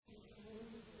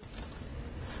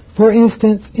For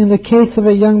instance, in the case of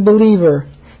a young believer,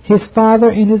 his father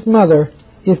and his mother,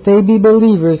 if they be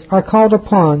believers, are called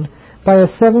upon by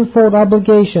a sevenfold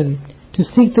obligation to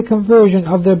seek the conversion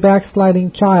of their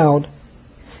backsliding child.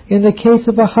 In the case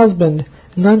of a husband,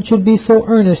 none should be so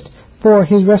earnest for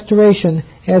his restoration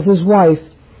as his wife,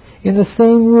 and the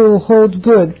same rule holds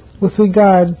good with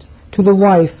regard to the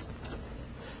wife.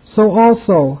 So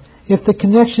also, if the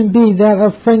connection be that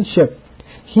of friendship,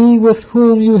 he with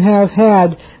whom you have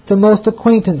had the most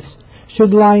acquaintance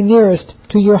should lie nearest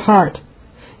to your heart,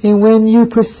 and when you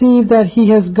perceive that he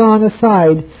has gone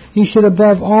aside, you should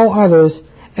above all others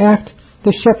act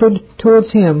the shepherd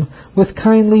towards him with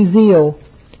kindly zeal.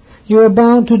 You are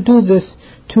bound to do this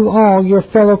to all your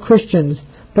fellow Christians,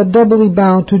 but doubly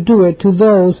bound to do it to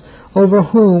those over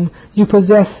whom you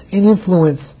possess an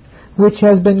influence, which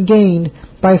has been gained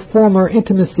by former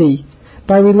intimacy,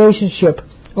 by relationship,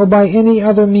 or by any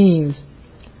other means.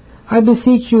 I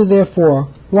beseech you,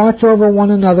 therefore, watch over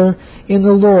one another in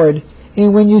the Lord,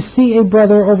 and when you see a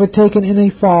brother overtaken in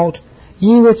a fault,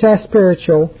 ye which are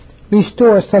spiritual,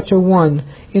 restore such a one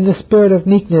in the spirit of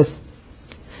meekness.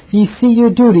 Ye see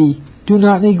your duty, do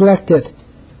not neglect it.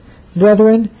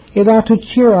 Brethren, it ought to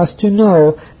cheer us to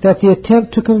know that the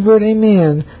attempt to convert a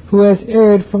man who has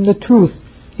erred from the truth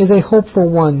is a hopeful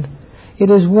one. It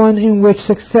is one in which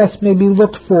success may be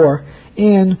looked for,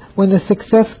 and when the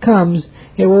success comes,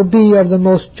 it will be of the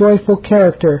most joyful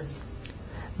character.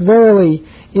 Verily,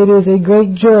 it is a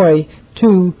great joy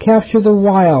to capture the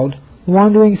wild,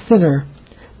 wandering sinner,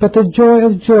 but the joy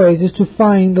of joys is to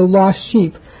find the lost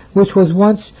sheep which was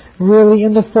once really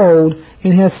in the fold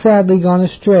and has sadly gone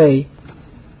astray.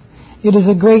 It is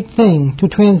a great thing to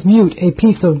transmute a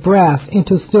piece of brass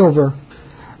into silver,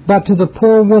 but to the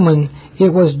poor woman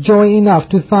it was joy enough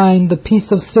to find the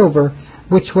piece of silver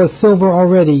which was silver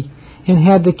already, and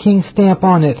had the king's stamp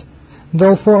on it,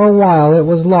 though for a while it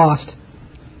was lost.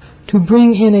 To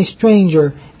bring in a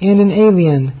stranger and an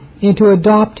alien, and to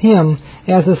adopt him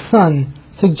as a son,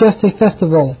 suggests a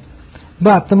festival,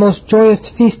 but the most joyous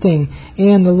feasting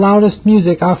and the loudest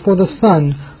music are for the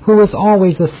son, who was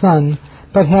always a son,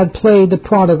 but had played the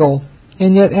prodigal,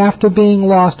 and yet after being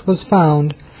lost was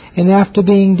found, and after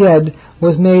being dead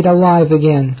was made alive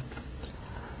again.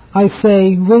 I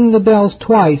say, ring the bells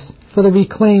twice for the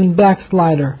reclaimed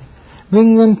backslider.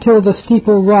 Ring them till the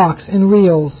steeple rocks and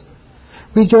reels.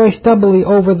 Rejoice doubly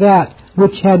over that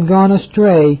which had gone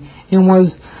astray and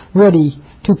was ready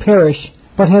to perish,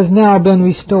 but has now been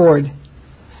restored.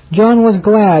 John was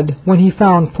glad when he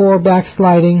found poor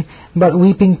backsliding but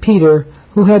weeping Peter,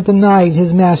 who had denied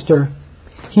his master.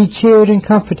 He cheered and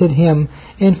comforted him,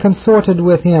 and consorted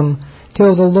with him,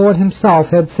 till the Lord himself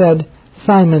had said,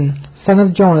 Simon, son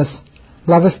of Jonas,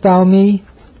 lovest thou me?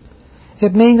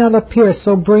 It may not appear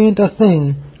so brilliant a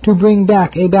thing to bring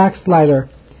back a backslider,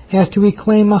 as to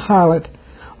reclaim a harlot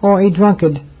or a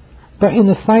drunkard, but in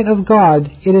the sight of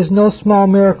God it is no small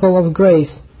miracle of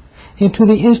grace, and to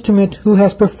the instrument who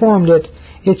has performed it,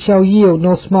 it shall yield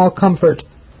no small comfort.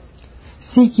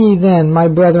 Seek ye then, my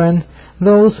brethren,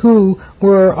 those who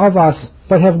were of us,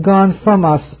 but have gone from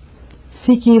us.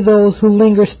 Seek ye those who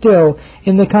linger still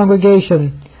in the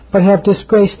congregation, but have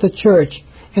disgraced the church,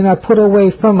 and are put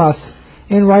away from us,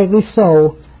 and rightly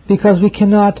so, because we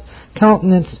cannot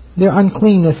countenance their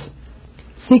uncleanness.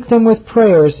 Seek them with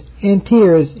prayers, and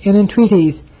tears, and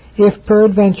entreaties, if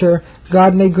peradventure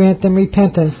God may grant them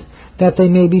repentance, that they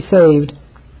may be saved.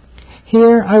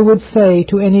 Here I would say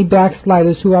to any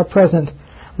backsliders who are present,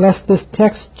 lest this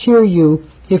text cheer you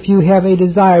if you have a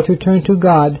desire to turn to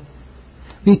God.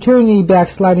 Return, ye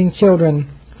backsliding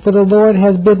children, for the Lord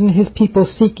has bidden his people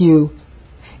seek you.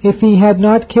 If he had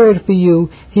not cared for you,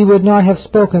 he would not have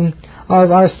spoken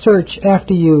of our search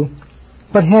after you.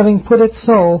 But having put it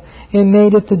so, and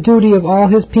made it the duty of all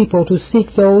his people to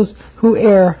seek those who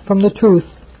err from the truth,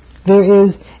 there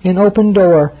is an open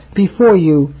door before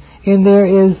you, and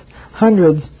there is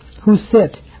hundreds who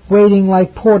sit waiting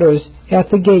like porters at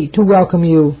the gate to welcome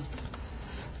you.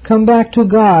 Come back to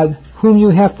God, whom you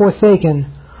have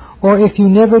forsaken, or if you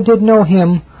never did know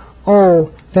him,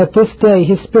 oh, that this day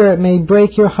his Spirit may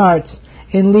break your hearts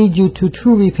and lead you to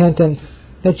true repentance,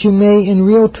 that you may in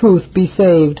real truth be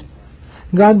saved.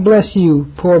 God bless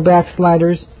you, poor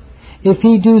backsliders. If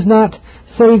he does not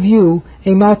save you,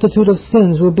 a multitude of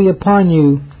sins will be upon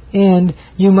you, and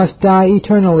you must die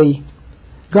eternally.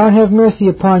 God have mercy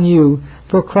upon you,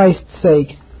 for Christ's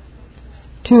sake.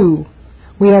 2.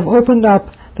 We have opened up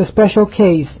the special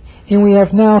case, and we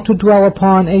have now to dwell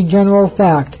upon a general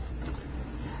fact.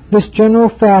 This general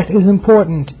fact is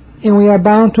important, and we are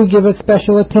bound to give it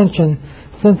special attention,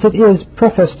 since it is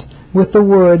prefaced with the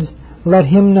words, let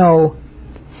him know.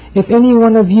 If any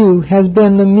one of you has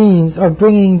been the means of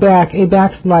bringing back a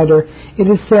backslider, it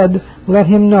is said, let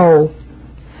him know.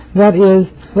 That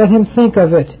is, let him think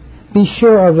of it, be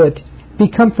sure of it, be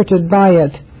comforted by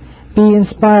it, be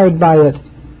inspired by it.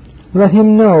 Let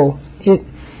him know it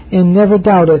and never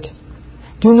doubt it.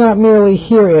 Do not merely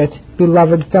hear it,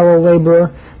 beloved fellow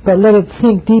laborer, but let it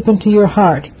sink deep into your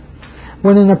heart.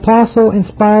 When an apostle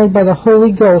inspired by the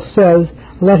Holy Ghost says,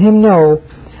 let him know,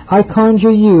 I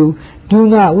conjure you, do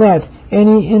not let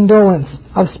any indolence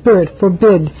of spirit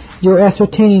forbid your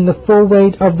ascertaining the full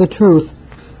weight of the truth.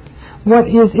 What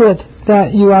is it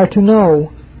that you are to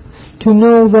know? To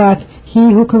know that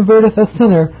he who converteth a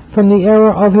sinner from the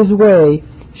error of his way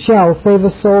shall save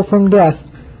a soul from death.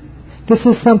 This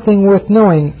is something worth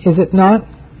knowing, is it not?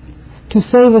 To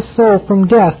save a soul from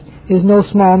death is no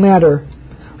small matter.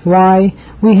 Why,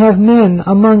 we have men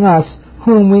among us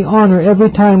whom we honor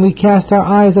every time we cast our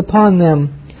eyes upon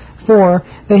them, for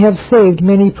they have saved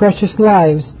many precious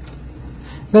lives.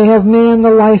 They have manned the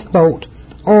lifeboat,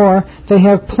 or they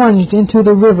have plunged into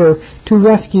the river to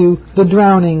rescue the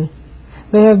drowning.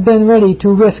 They have been ready to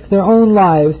risk their own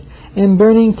lives in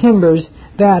burning timbers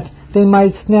that they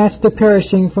might snatch the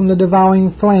perishing from the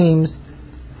devouring flames.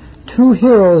 True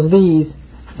heroes these,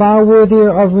 far worthier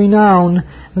of renown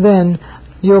than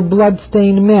your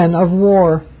blood-stained men of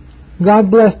war. God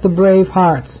bless the brave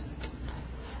hearts.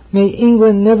 May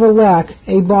England never lack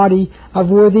a body of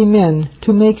worthy men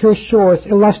to make her shores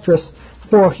illustrious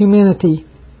for humanity.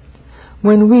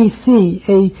 When we see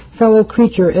a fellow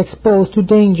creature exposed to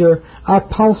danger, our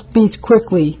pulse beats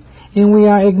quickly, and we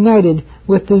are ignited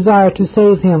with desire to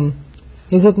save him.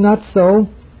 Is it not so?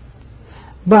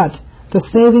 But the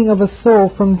saving of a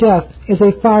soul from death is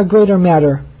a far greater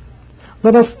matter.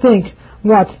 Let us think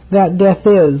what that death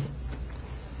is.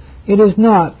 It is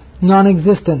not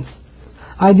non-existence.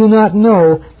 I do not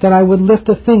know that I would lift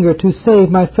a finger to save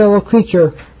my fellow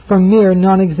creature from mere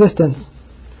non-existence.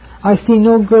 I see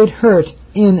no great hurt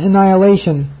in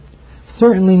annihilation,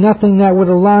 certainly nothing that would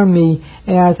alarm me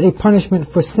as a punishment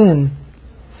for sin,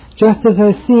 just as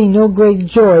I see no great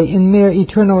joy in mere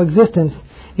eternal existence,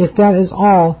 if that is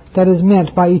all that is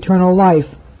meant by eternal life.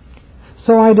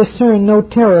 So I discern no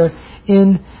terror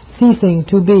in ceasing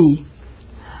to be.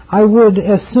 I would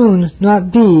as soon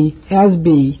not be as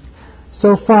be,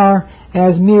 so far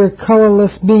as mere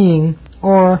colorless being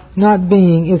or not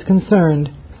being is concerned.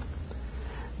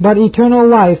 But eternal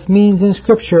life means in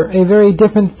Scripture a very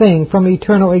different thing from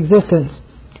eternal existence.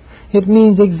 It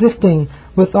means existing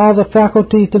with all the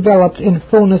faculties developed in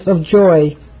fullness of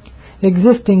joy,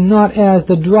 existing not as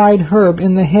the dried herb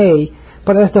in the hay,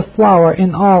 but as the flower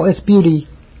in all its beauty.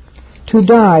 To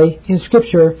die, in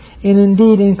Scripture, and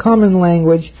indeed in common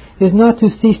language, is not to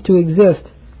cease to exist.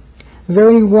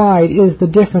 Very wide is the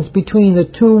difference between the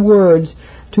two words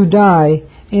to die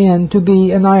and to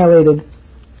be annihilated.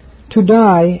 To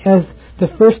die, as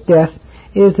the first death,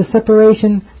 is the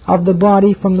separation of the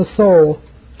body from the soul.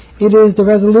 It is the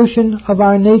resolution of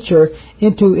our nature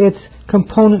into its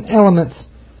component elements.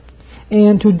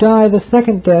 And to die the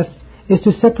second death is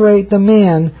to separate the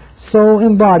man, soul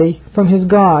and body, from his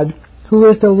God, who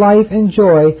is the life and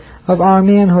joy of our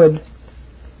manhood.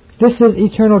 This is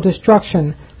eternal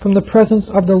destruction from the presence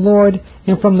of the Lord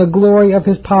and from the glory of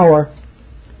his power.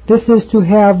 This is to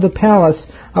have the palace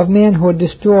of manhood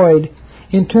destroyed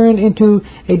and turned into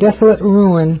a desolate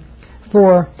ruin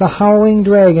for the howling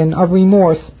dragon of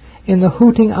remorse and the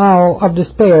hooting owl of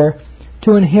despair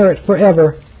to inherit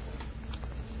forever.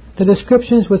 The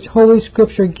descriptions which Holy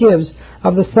Scripture gives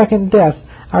of the second death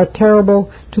are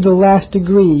terrible to the last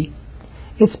degree.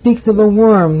 It speaks of a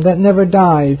worm that never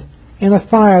dies, and a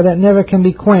fire that never can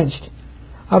be quenched,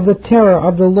 of the terror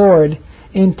of the Lord,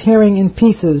 and tearing in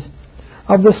pieces,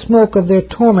 of the smoke of their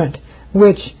torment,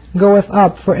 which goeth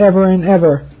up for ever and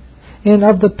ever, and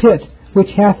of the pit which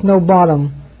hath no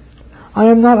bottom. I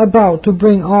am not about to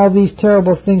bring all these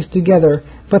terrible things together,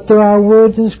 but there are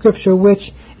words in Scripture which,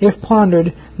 if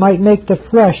pondered, might make the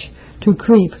flesh to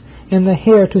creep and the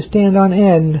hair to stand on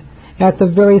end at the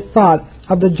very thought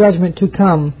of the judgment to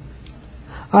come.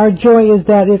 Our joy is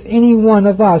that if any one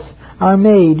of us are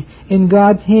made in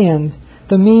God's hands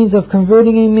the means of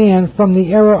converting a man from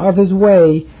the error of his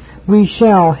way, we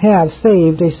shall have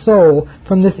saved a soul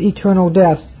from this eternal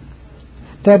death.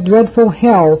 That dreadful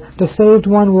hell the saved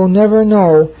one will never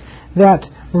know, that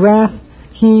wrath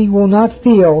he will not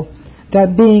feel,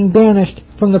 that being banished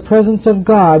from the presence of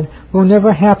God will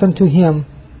never happen to him.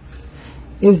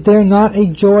 Is there not a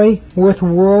joy worth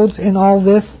worlds in all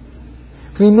this?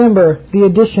 Remember the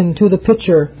addition to the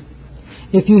picture.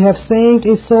 If you have saved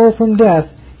a soul from death,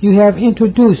 you have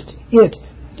introduced it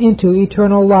into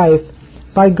eternal life,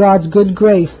 by God's good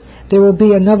grace, there will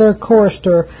be another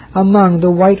chorister among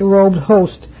the white-robed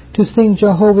host to sing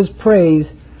Jehovah's praise,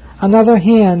 another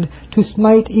hand to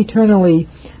smite eternally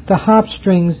the harp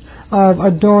strings of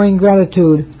adoring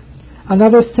gratitude,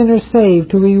 another sinner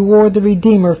saved to reward the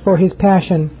Redeemer for his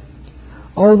passion.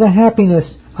 Oh, the happiness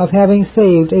of having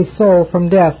saved a soul from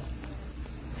death!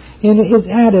 And it is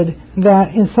added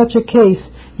that in such a case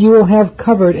you will have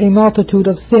covered a multitude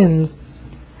of sins.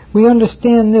 We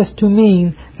understand this to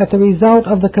mean that the result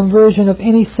of the conversion of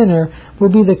any sinner will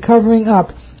be the covering up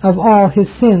of all his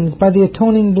sins by the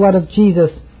atoning blood of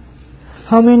Jesus.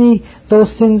 How many those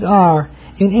sins are,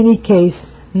 in any case,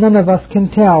 none of us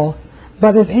can tell.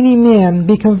 But if any man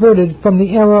be converted from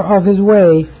the error of his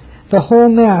way, the whole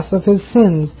mass of his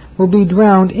sins will be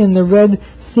drowned in the Red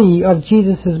Sea of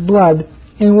Jesus' blood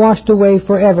and washed away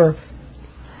forever.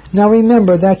 Now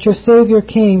remember that your Savior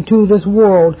came to this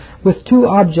world with two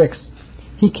objects.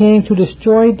 He came to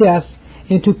destroy death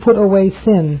and to put away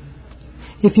sin.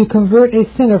 If you convert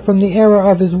a sinner from the error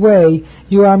of his way,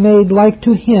 you are made like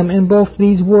to him in both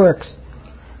these works.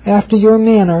 After your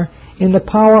manner, in the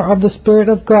power of the Spirit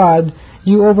of God,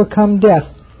 you overcome death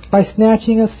by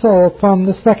snatching a soul from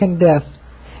the second death,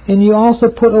 and you also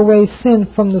put away sin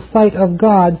from the sight of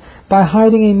God by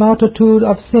hiding a multitude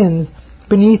of sins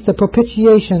beneath the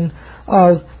propitiation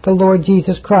of the Lord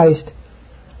Jesus Christ.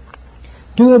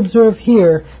 Do observe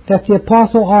here that the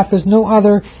Apostle offers no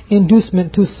other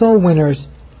inducement to soul winners.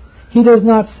 He does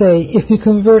not say, if you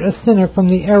convert a sinner from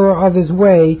the error of his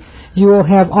way, you will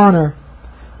have honor.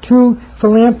 True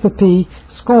philanthropy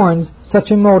scorns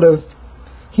such a motive.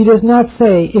 He does not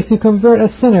say, if you convert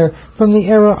a sinner from the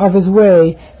error of his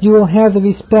way, you will have the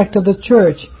respect of the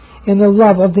church and the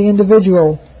love of the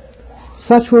individual.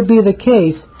 Such will be the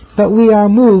case, but we are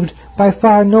moved by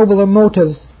far nobler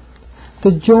motives.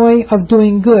 The joy of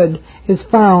doing good is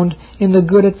found in the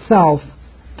good itself.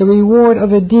 The reward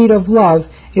of a deed of love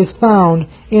is found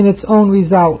in its own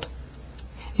result.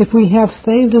 If we have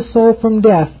saved a soul from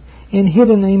death and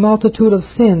hidden a multitude of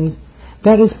sins,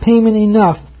 that is payment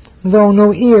enough, though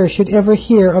no ear should ever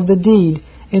hear of the deed,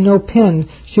 and no pen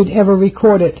should ever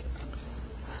record it.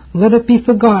 Let it be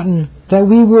forgotten that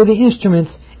we were the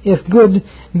instruments, if good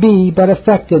be but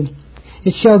effected.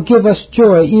 It shall give us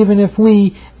joy even if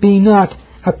we be not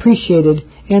appreciated,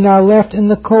 and are left in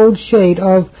the cold shade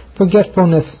of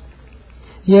forgetfulness.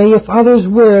 Yea, if others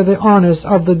wear the honors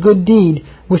of the good deed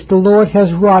which the Lord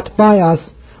has wrought by us,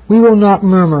 we will not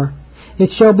murmur. It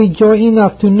shall be joy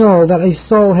enough to know that a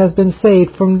soul has been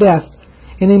saved from death,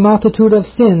 and a multitude of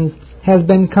sins has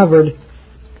been covered.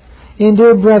 And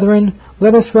dear brethren,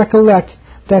 let us recollect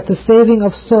that the saving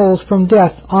of souls from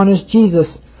death honors Jesus,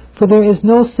 for there is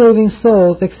no saving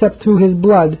souls except through his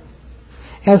blood.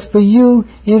 As for you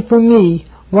and for me,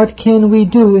 what can we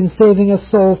do in saving a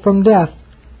soul from death?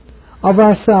 Of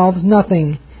ourselves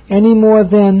nothing, any more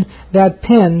than that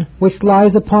pen which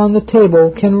lies upon the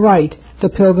table can write the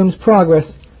Pilgrim's Progress.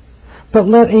 But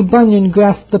let a Bunyan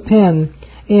grasp the pen,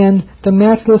 and the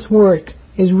matchless work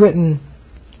is written.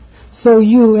 So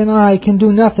you and I can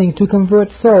do nothing to convert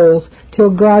souls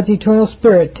till God's eternal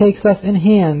Spirit takes us in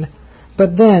hand,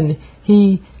 but then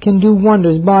he can do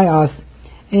wonders by us,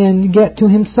 and get to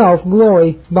himself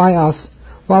glory by us,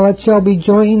 while it shall be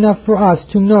joy enough for us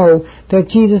to know that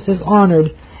Jesus is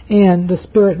honored and the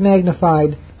Spirit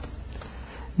magnified.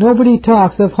 Nobody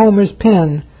talks of Homer's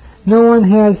pen. No one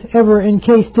has ever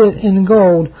encased it in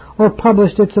gold or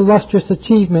published its illustrious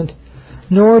achievement,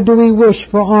 nor do we wish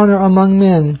for honor among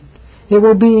men. It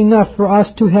will be enough for us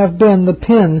to have been the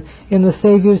pen in the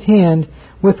Saviour's hand,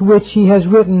 with which he has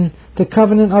written the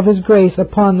covenant of his grace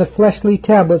upon the fleshly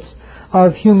tablets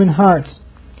of human hearts.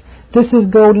 This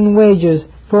is golden wages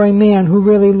for a man who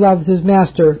really loves his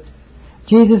Master.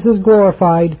 Jesus is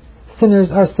glorified, sinners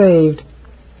are saved.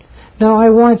 Now I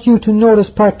want you to notice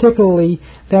particularly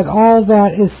that all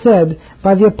that is said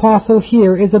by the Apostle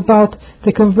here is about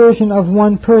the conversion of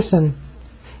one person.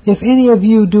 If any of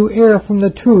you do err from the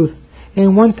truth,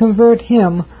 and one convert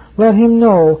him, let him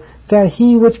know that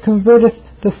he which converteth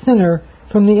the sinner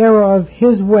from the error of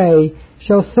his way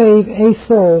shall save a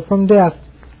soul from death.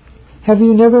 Have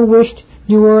you never wished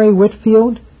you were a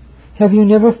Whitfield? Have you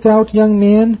never felt, young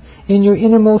man, in your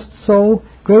innermost soul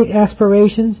great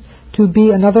aspirations to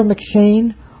be another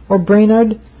McShane, or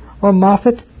Brainerd, or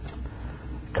Moffat?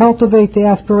 Cultivate the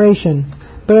aspiration,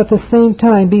 but at the same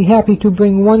time be happy to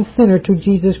bring one sinner to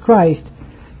Jesus Christ.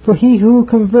 For he who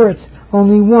converts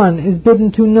only one is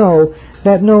bidden to know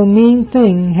that no mean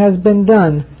thing has been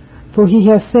done, for he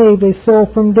has saved a soul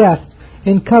from death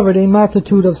and covered a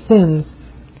multitude of sins.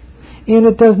 and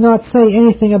it does not say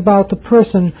anything about the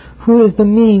person who is the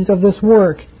means of this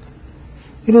work.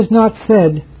 It is not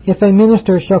said, if a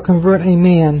minister shall convert a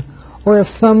man, or if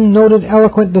some noted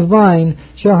eloquent divine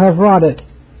shall have wrought it.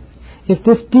 If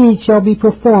this deed shall be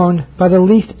performed by the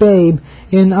least babe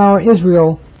in our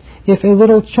Israel, if a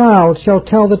little child shall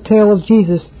tell the tale of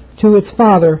Jesus to its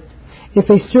father, if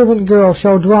a servant girl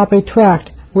shall drop a tract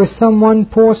where some one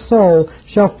poor soul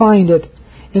shall find it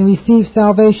and receive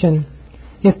salvation,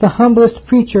 if the humblest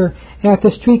preacher at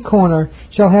the street corner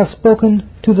shall have spoken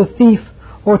to the thief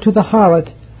or to the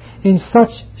harlot, and such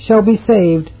shall be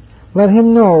saved, let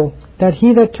him know that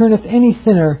he that turneth any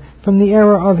sinner from the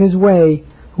error of his way,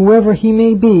 whoever he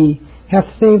may be, hath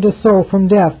saved a soul from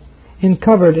death, and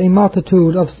covered a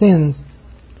multitude of sins.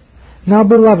 Now,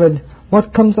 beloved,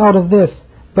 what comes out of this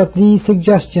but these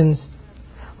suggestions?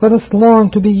 Let us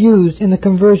long to be used in the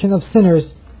conversion of sinners.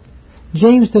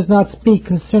 James does not speak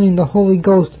concerning the Holy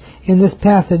Ghost in this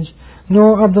passage,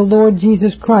 nor of the Lord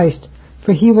Jesus Christ,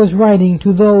 for he was writing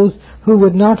to those who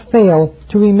would not fail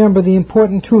to remember the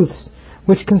important truths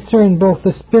which concern both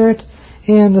the Spirit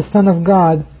and the Son of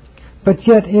God. But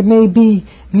yet it may be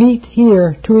meet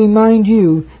here to remind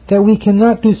you that we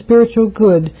cannot do spiritual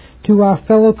good to our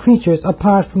fellow creatures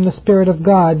apart from the Spirit of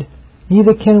God.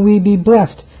 Neither can we be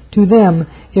blessed to them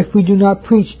if we do not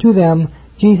preach to them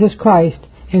Jesus Christ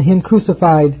and Him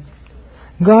crucified.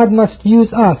 God must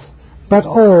use us, but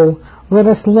oh, let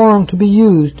us long to be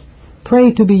used,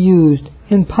 pray to be used,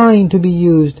 and pine to be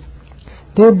used.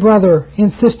 Dear brother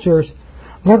and sisters,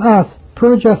 let us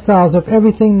purge ourselves of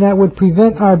everything that would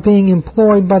prevent our being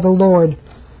employed by the Lord.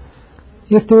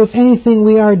 If there is anything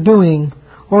we are doing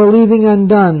or leaving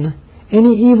undone,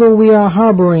 any evil we are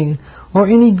harboring, or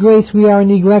any grace we are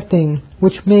neglecting,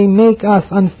 which may make us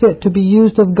unfit to be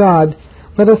used of God,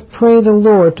 let us pray the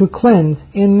Lord to cleanse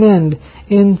and mend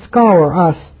and scour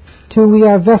us till we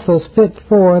are vessels fit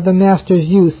for the Master's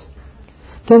use.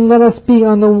 Then let us be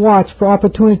on the watch for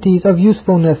opportunities of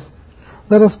usefulness.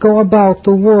 Let us go about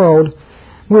the world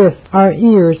with our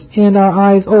ears and our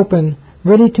eyes open,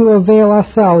 ready to avail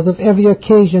ourselves of every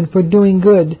occasion for doing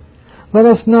good. Let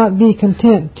us not be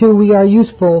content till we are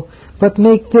useful, but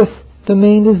make this the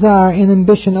main desire and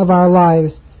ambition of our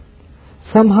lives.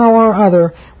 Somehow or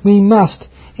other we must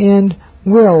and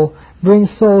will bring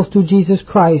souls to Jesus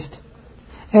Christ.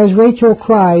 As Rachel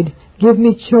cried, "Give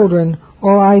me children,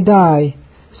 or I die,"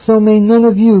 so may none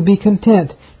of you be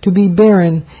content to be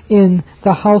barren in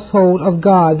the household of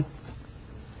God.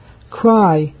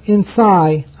 Cry and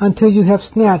sigh until you have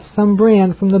snatched some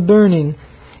brand from the burning,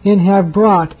 and have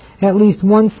brought at least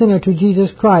one sinner to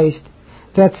Jesus Christ,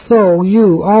 that so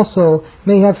you also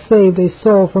may have saved a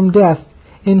soul from death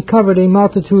and covered a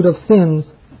multitude of sins.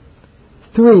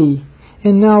 3.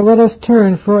 And now let us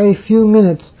turn for a few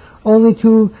minutes only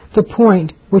to the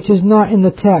point which is not in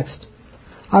the text.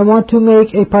 I want to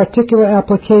make a particular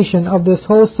application of this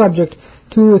whole subject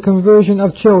to the conversion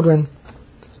of children.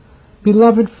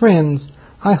 Beloved friends,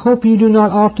 I hope you do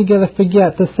not altogether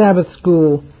forget the Sabbath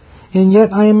school, and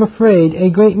yet I am afraid a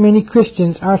great many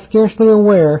Christians are scarcely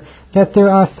aware that there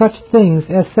are such things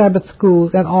as Sabbath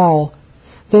schools at all.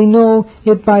 They know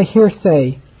it by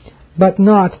hearsay, but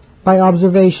not by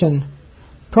observation.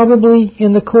 Probably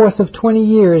in the course of 20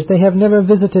 years they have never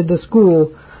visited the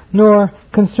school, nor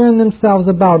concerned themselves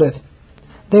about it.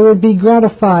 They would be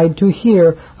gratified to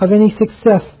hear of any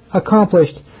success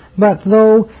accomplished, but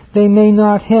though they may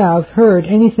not have heard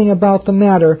anything about the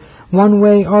matter one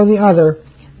way or the other,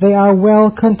 they are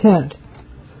well content.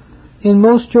 In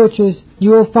most churches you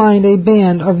will find a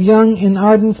band of young and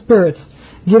ardent spirits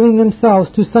giving themselves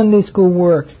to Sunday school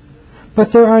work,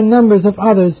 but there are numbers of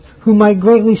others who might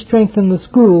greatly strengthen the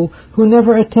school who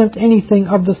never attempt anything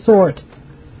of the sort.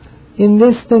 In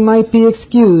this they might be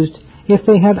excused if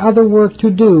they had other work to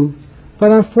do,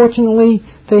 but unfortunately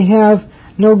they have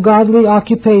no godly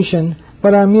occupation,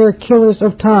 but are mere killers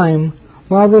of time,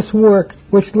 while this work,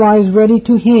 which lies ready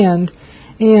to hand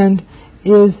and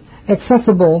is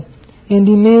accessible and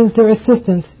demands their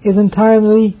assistance, is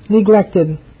entirely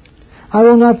neglected. I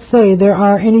will not say there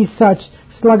are any such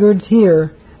sluggards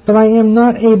here, but I am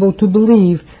not able to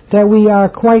believe that we are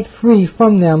quite free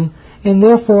from them, and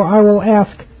therefore I will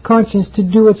ask conscience to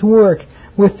do its work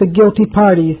with the guilty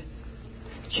parties.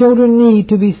 Children need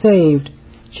to be saved.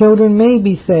 Children may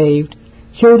be saved.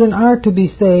 Children are to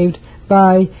be saved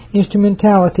by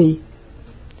instrumentality.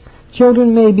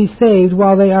 Children may be saved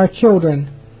while they are children.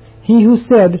 He who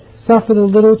said, "Suffer the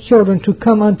little children to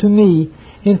come unto me,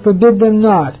 and forbid them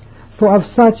not, for of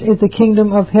such is the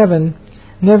kingdom of heaven,"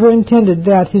 never intended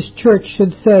that his church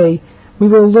should say, "We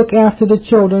will look after the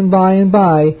children by and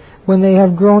by, when they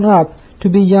have grown up, to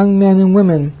be young men and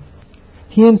women.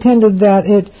 He intended that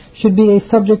it should be a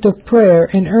subject of prayer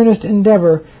and earnest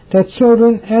endeavor that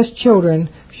children, as children,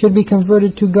 should be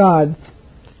converted to God.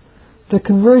 The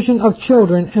conversion of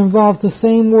children involves the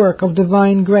same work of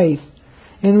divine grace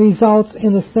and results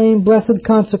in the same blessed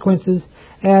consequences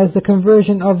as the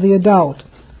conversion of the adult.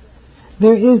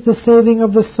 There is the saving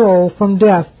of the soul from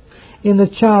death in the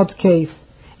child's case,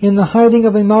 in the hiding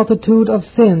of a multitude of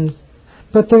sins,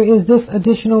 but there is this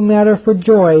additional matter for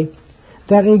joy,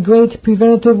 that a great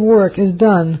preventive work is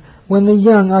done when the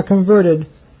young are converted.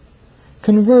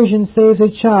 Conversion saves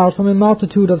a child from a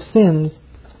multitude of sins.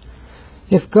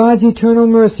 If God's eternal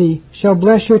mercy shall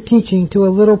bless your teaching to a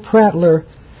little prattler,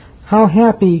 how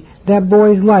happy that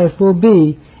boy's life will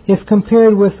be if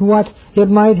compared with what it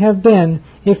might have been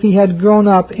if he had grown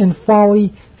up in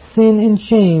folly, sin, and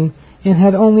shame, and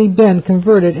had only been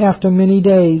converted after many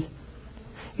days.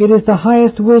 It is the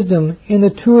highest wisdom and the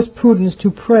truest prudence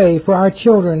to pray for our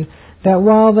children that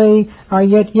while they are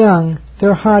yet young,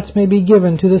 their hearts may be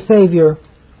given to the Savior.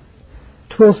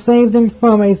 'Twill save them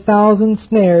from 1,000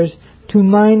 snares to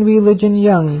mind religion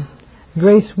young.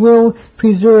 Grace will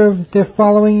preserve their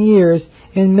following years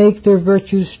and make their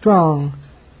virtues strong.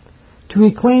 To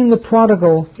reclaim the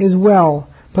prodigal is well,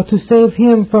 but to save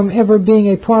him from ever being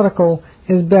a prodigal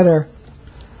is better.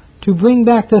 To bring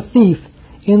back the thief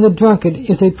and the drunkard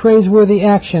is a praiseworthy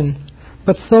action,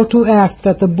 but so to act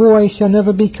that the boy shall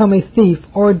never become a thief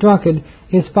or a drunkard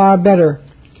is far better.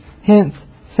 Hence,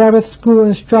 Sabbath school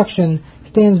instruction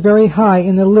stands very high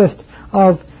in the list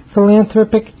of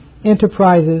philanthropic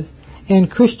enterprises,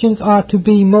 and Christians ought to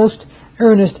be most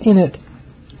earnest in it.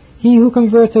 He who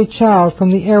converts a child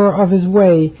from the error of his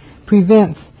way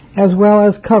prevents as well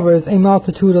as covers a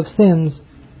multitude of sins.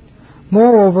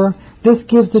 Moreover, this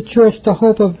gives the church the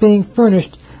hope of being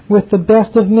furnished with the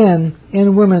best of men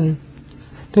and women.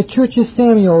 The church's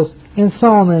Samuels and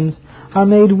Solomons are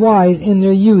made wise in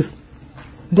their youth.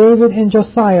 David and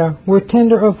Josiah were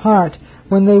tender of heart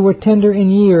when they were tender in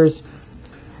years.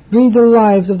 Read the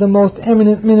lives of the most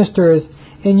eminent ministers,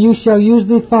 and you shall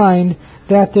usually find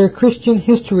that their Christian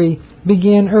history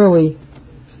began early.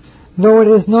 Though it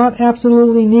is not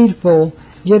absolutely needful,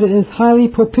 yet it is highly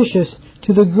propitious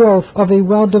to the growth of a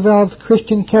well-developed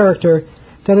Christian character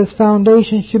that its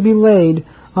foundation should be laid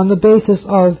on the basis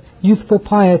of youthful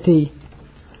piety.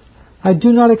 I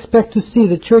do not expect to see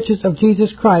the churches of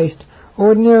Jesus Christ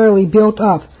ordinarily built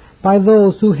up by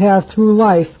those who have through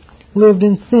life lived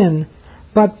in sin,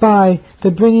 but by the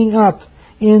bringing up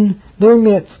in their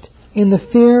midst, in the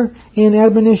fear and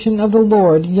admonition of the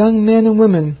Lord, young men and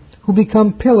women who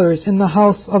become pillars in the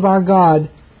house of our God.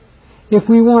 If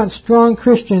we want strong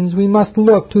Christians, we must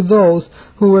look to those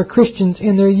who were Christians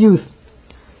in their youth.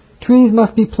 Trees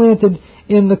must be planted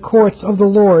in the courts of the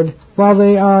Lord while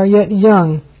they are yet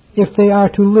young, if they are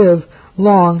to live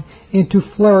long and to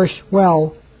flourish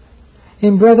well.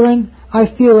 And brethren,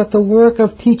 I feel that the work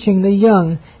of teaching the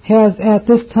young has at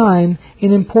this time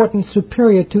an importance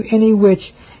superior to any which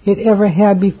it ever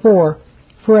had before.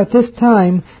 For at this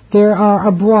time there are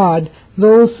abroad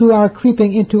those who are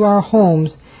creeping into our homes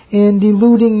and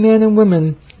deluding men and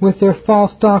women with their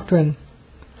false doctrine.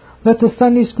 Let the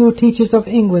Sunday school teachers of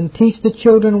England teach the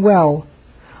children well.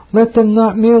 Let them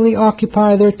not merely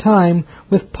occupy their time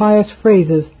with pious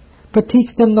phrases, but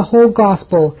teach them the whole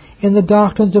gospel and the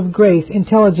doctrines of grace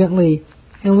intelligently,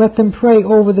 and let them pray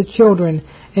over the children,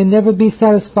 and never be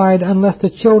satisfied unless the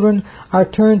children are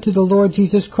turned to the Lord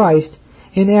Jesus Christ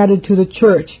and added to the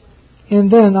church.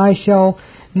 And then I shall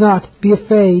not be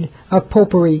afraid of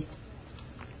popery.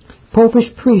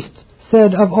 Popish priests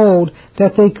said of old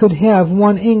that they could have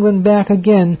won England back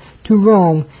again to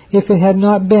Rome if it had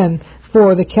not been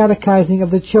for the catechizing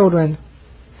of the children.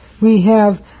 We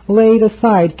have laid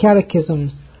aside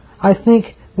catechisms, I think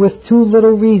with too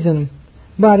little reason,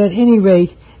 but at any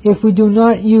rate, if we do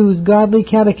not use godly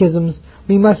catechisms,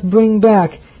 we must bring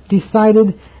back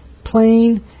decided,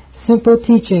 plain, simple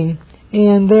teaching,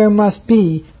 and there must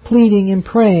be pleading and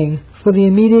praying for the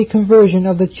immediate conversion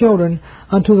of the children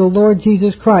unto the Lord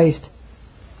Jesus Christ.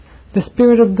 The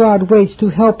Spirit of God waits to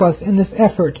help us in this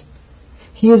effort.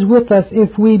 He is with us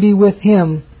if we be with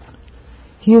Him.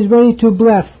 He is ready to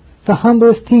bless the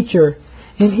humblest teacher,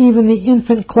 and even the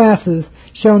infant classes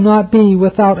shall not be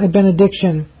without a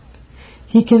benediction.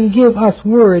 He can give us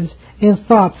words and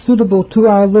thoughts suitable to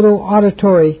our little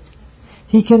auditory.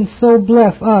 He can so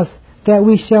bless us that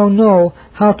we shall know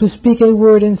how to speak a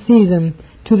word in season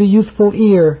to the youthful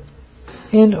ear.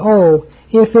 And oh,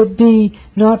 if it be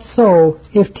not so,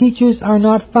 if teachers are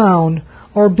not found,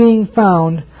 or being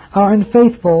found, are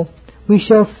unfaithful, we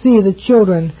shall see the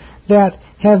children that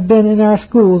have been in our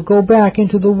schools go back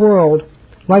into the world,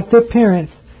 like their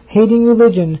parents, hating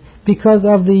religion because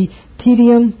of the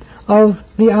tedium of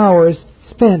the hours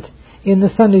spent in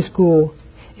the Sunday school,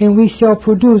 and we shall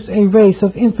produce a race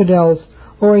of infidels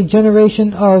or a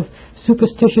generation of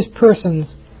superstitious persons.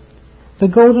 The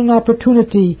golden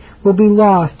opportunity will be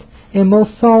lost, and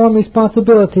most solemn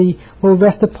responsibility will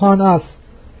rest upon us.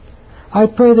 I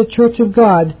pray the Church of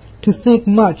God to think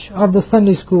much of the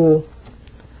Sunday school.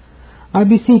 I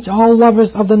beseech all lovers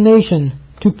of the nation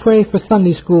to pray for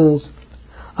Sunday schools.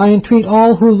 I entreat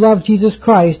all who love Jesus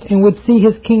Christ and would see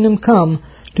His kingdom come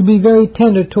to be very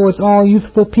tender towards all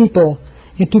youthful people,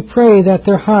 and to pray that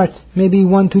their hearts may be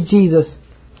won to Jesus.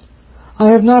 I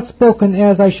have not spoken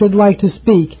as I should like to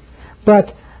speak,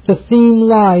 but the theme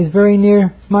lies very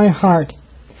near my heart.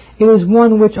 It is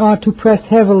one which ought to press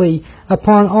heavily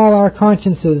upon all our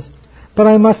consciences, but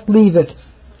I must leave it.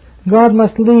 God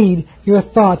must lead your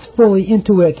thoughts fully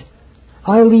into it.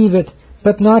 I leave it,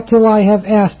 but not till I have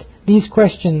asked these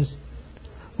questions.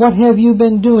 What have you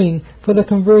been doing for the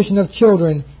conversion of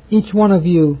children, each one of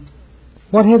you?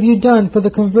 What have you done for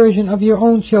the conversion of your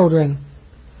own children?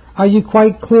 Are you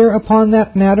quite clear upon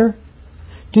that matter?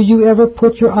 Do you ever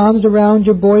put your arms around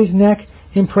your boy's neck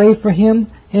and pray for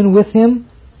him and with him?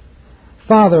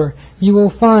 Father, you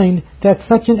will find that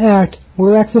such an act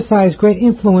will exercise great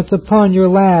influence upon your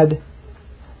lad.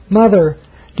 Mother,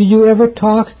 do you ever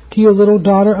talk to your little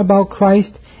daughter about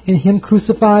Christ and Him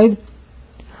crucified?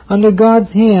 Under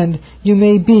God's hand you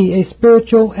may be a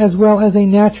spiritual as well as a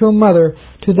natural mother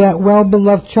to that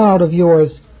well-beloved child of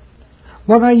yours.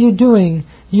 What are you doing,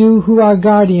 you who are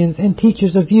guardians and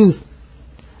teachers of youth?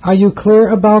 Are you clear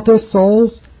about their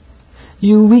souls?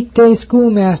 You weekday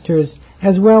schoolmasters,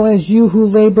 as well as you who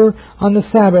labor on the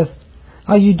Sabbath,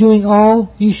 are you doing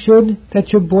all you should that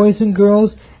your boys and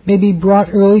girls may be brought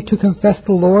early to confess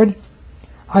the Lord?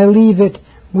 I leave it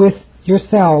with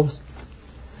yourselves.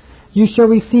 You shall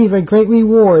receive a great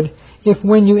reward if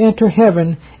when you enter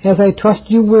heaven, as I trust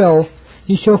you will,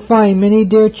 you shall find many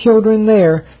dear children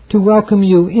there to welcome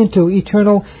you into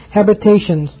eternal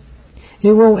habitations.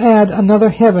 It will add another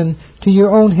heaven to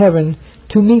your own heaven,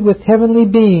 to meet with heavenly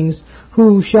beings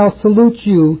who shall salute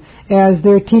you as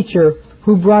their teacher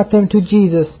who brought them to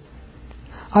Jesus.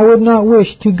 I would not wish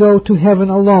to go to heaven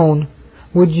alone,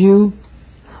 would you?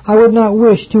 I would not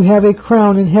wish to have a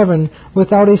crown in heaven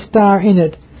without a star in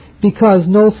it, because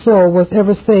no soul was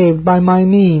ever saved by my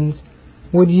means,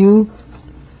 would you?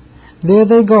 There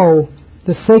they go,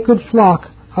 the sacred flock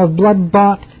of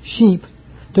blood-bought sheep.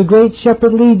 The great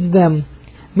shepherd leads them.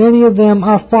 Many of them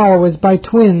are followers by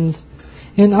twins,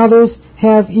 and others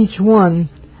have each one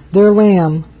their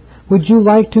lamb. Would you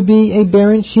like to be a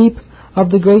barren sheep of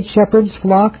the great shepherd's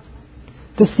flock?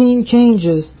 The scene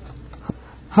changes.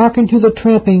 Hearken to the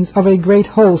trampings of a great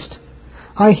host.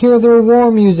 I hear their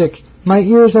war music. My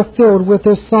ears are filled with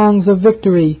their songs of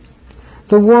victory.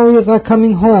 The warriors are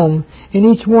coming home, and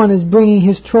each one is bringing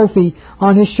his trophy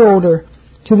on his shoulder,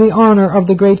 to the honor of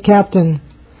the great captain.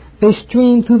 They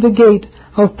stream through the gate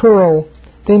of pearl.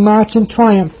 They march in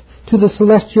triumph to the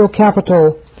celestial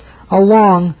capital,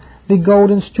 along the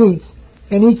golden streets,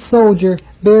 and each soldier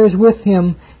bears with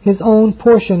him his own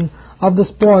portion of the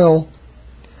spoil.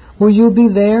 Will you be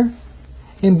there?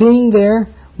 And being there,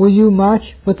 will you march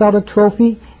without a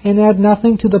trophy and add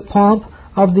nothing to the pomp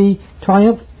of the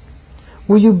triumph?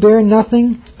 Will you bear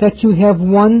nothing that you have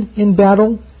won in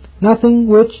battle, nothing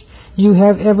which you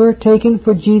have ever taken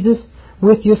for Jesus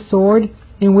with your sword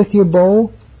and with your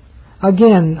bow?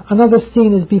 Again, another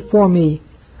scene is before me.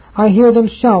 I hear them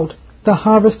shout, the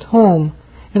harvest home,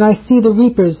 and I see the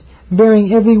reapers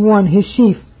bearing every one his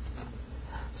sheaf.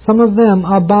 Some of them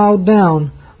are bowed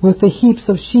down with the heaps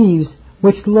of sheaves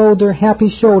which load their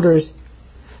happy shoulders.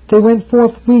 They went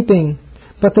forth weeping,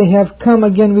 but they have come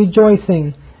again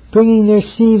rejoicing, bringing their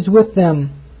sheaves with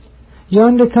them.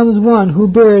 Yonder comes one who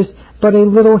bears but a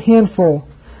little handful,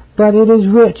 but it is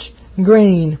rich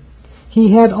grain.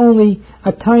 He had only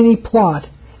a tiny plot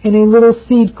and a little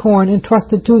seed corn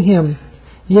entrusted to him,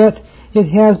 yet it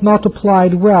has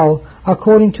multiplied well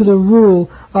according to the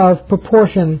rule of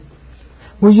proportion.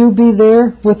 Will you be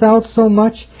there without so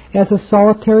much as a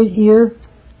solitary ear,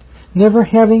 never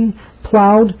having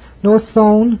plowed nor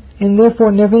sown, and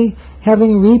therefore never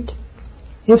having reaped?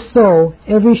 If so,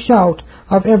 every shout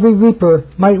of every reaper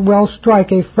might well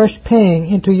strike a fresh pang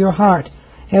into your heart,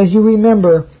 as you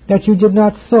remember that you did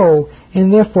not sow,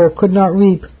 and therefore could not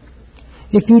reap.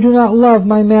 If you do not love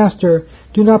my Master,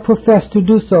 do not profess to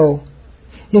do so.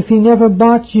 If he never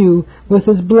bought you with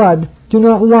his blood, do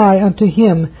not lie unto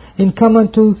him, and come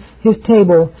unto his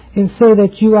table, and say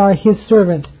that you are his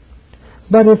servant.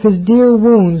 But if his dear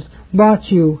wounds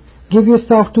bought you, give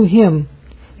yourself to him.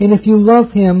 And if you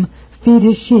love him, feed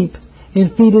his sheep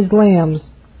and feed his lambs.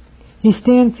 He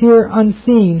stands here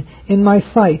unseen in my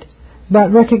sight,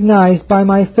 but recognized by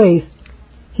my face.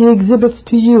 He exhibits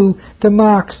to you the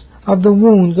marks of the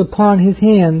wounds upon his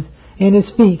hands and his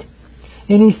feet.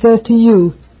 And he says to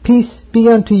you, Peace be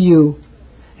unto you.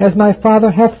 As my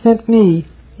Father hath sent me,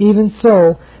 even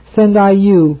so send I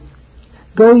you.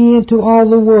 Go ye into all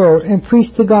the world, and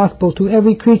preach the gospel to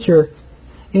every creature.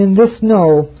 In this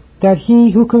know, that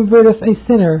he who converteth a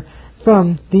sinner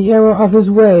from the error of his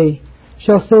way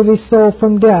shall save a soul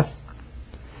from death,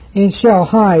 and shall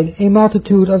hide a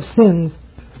multitude of sins.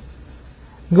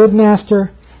 Good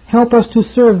Master, help us to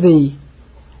serve thee.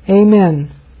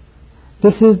 Amen.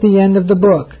 This is the end of the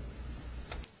book.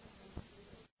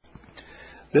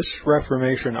 This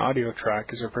Reformation audio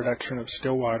track is a production of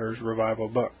Still Waters Revival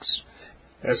Books.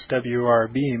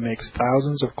 SWRB makes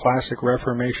thousands of classic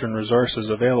Reformation resources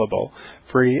available,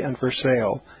 free and for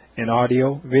sale, in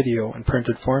audio, video, and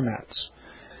printed formats.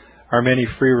 Our many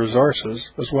free resources,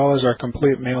 as well as our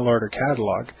complete mail-order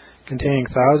catalog, containing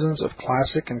thousands of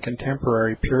classic and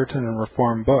contemporary Puritan and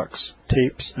Reformed books,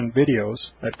 tapes, and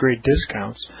videos at great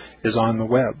discounts, is on the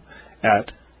web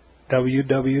at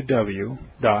www.swrb.com.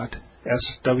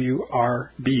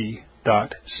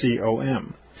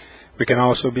 We can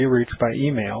also be reached by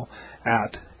email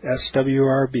at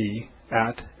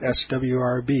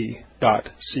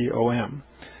swrb@swrb.com,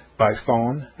 by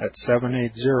phone at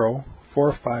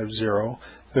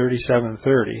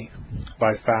 780-450-3730,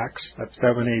 by fax at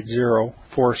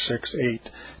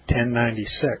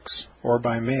 780-468-1096, or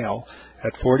by mail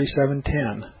at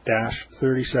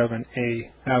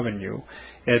 4710-37A Avenue,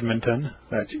 Edmonton,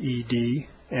 that's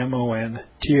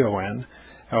Edmonton,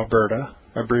 Alberta,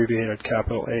 abbreviated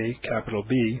capital A, capital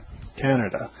B,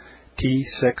 Canada,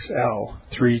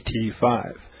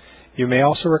 T6L3T5. You may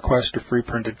also request a free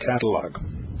printed catalog.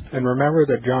 And remember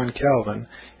that John Calvin,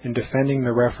 in defending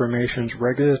the Reformation's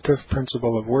regulative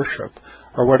principle of worship,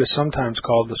 or what is sometimes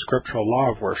called the scriptural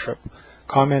law of worship,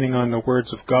 commenting on the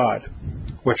words of God,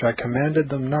 which I commanded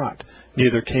them not,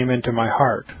 neither came into my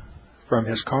heart, from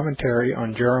his commentary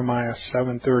on Jeremiah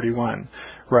 7:31,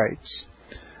 writes,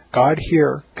 God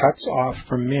here cuts off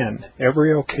from men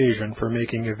every occasion for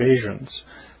making evasions,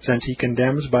 since he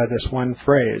condemns by this one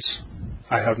phrase,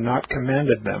 I have not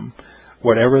commanded them,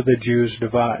 whatever the Jews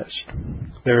devised.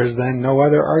 There is then no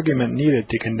other argument needed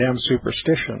to condemn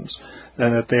superstitions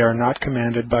than that they are not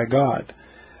commanded by God.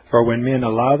 For when men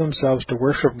allow themselves to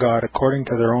worship God according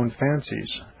to their own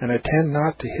fancies, and attend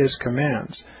not to his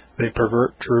commands, they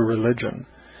pervert true religion.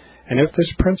 And if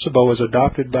this principle was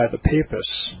adopted by the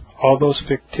Papists, all those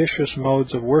fictitious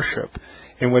modes of worship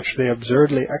in which they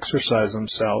absurdly exercise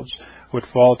themselves would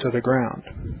fall to the ground.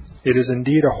 It is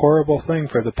indeed a horrible thing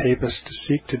for the Papists to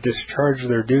seek to discharge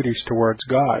their duties towards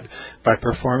God by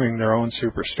performing their own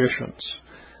superstitions.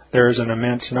 There is an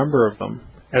immense number of them,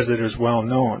 as it is well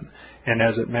known, and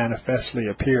as it manifestly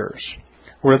appears.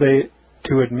 Were they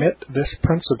to admit this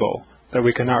principle, that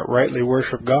we cannot rightly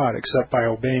worship God except by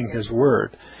obeying his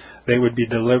word, they would be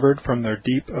delivered from their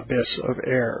deep abyss of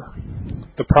error.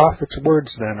 The prophet's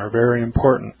words, then, are very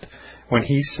important when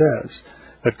he says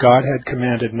that God had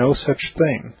commanded no such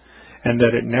thing, and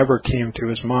that it never came to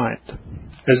his mind,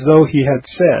 as though he had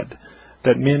said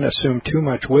that men assume too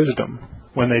much wisdom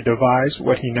when they devise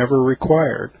what he never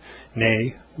required,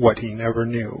 nay, what he never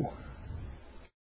knew.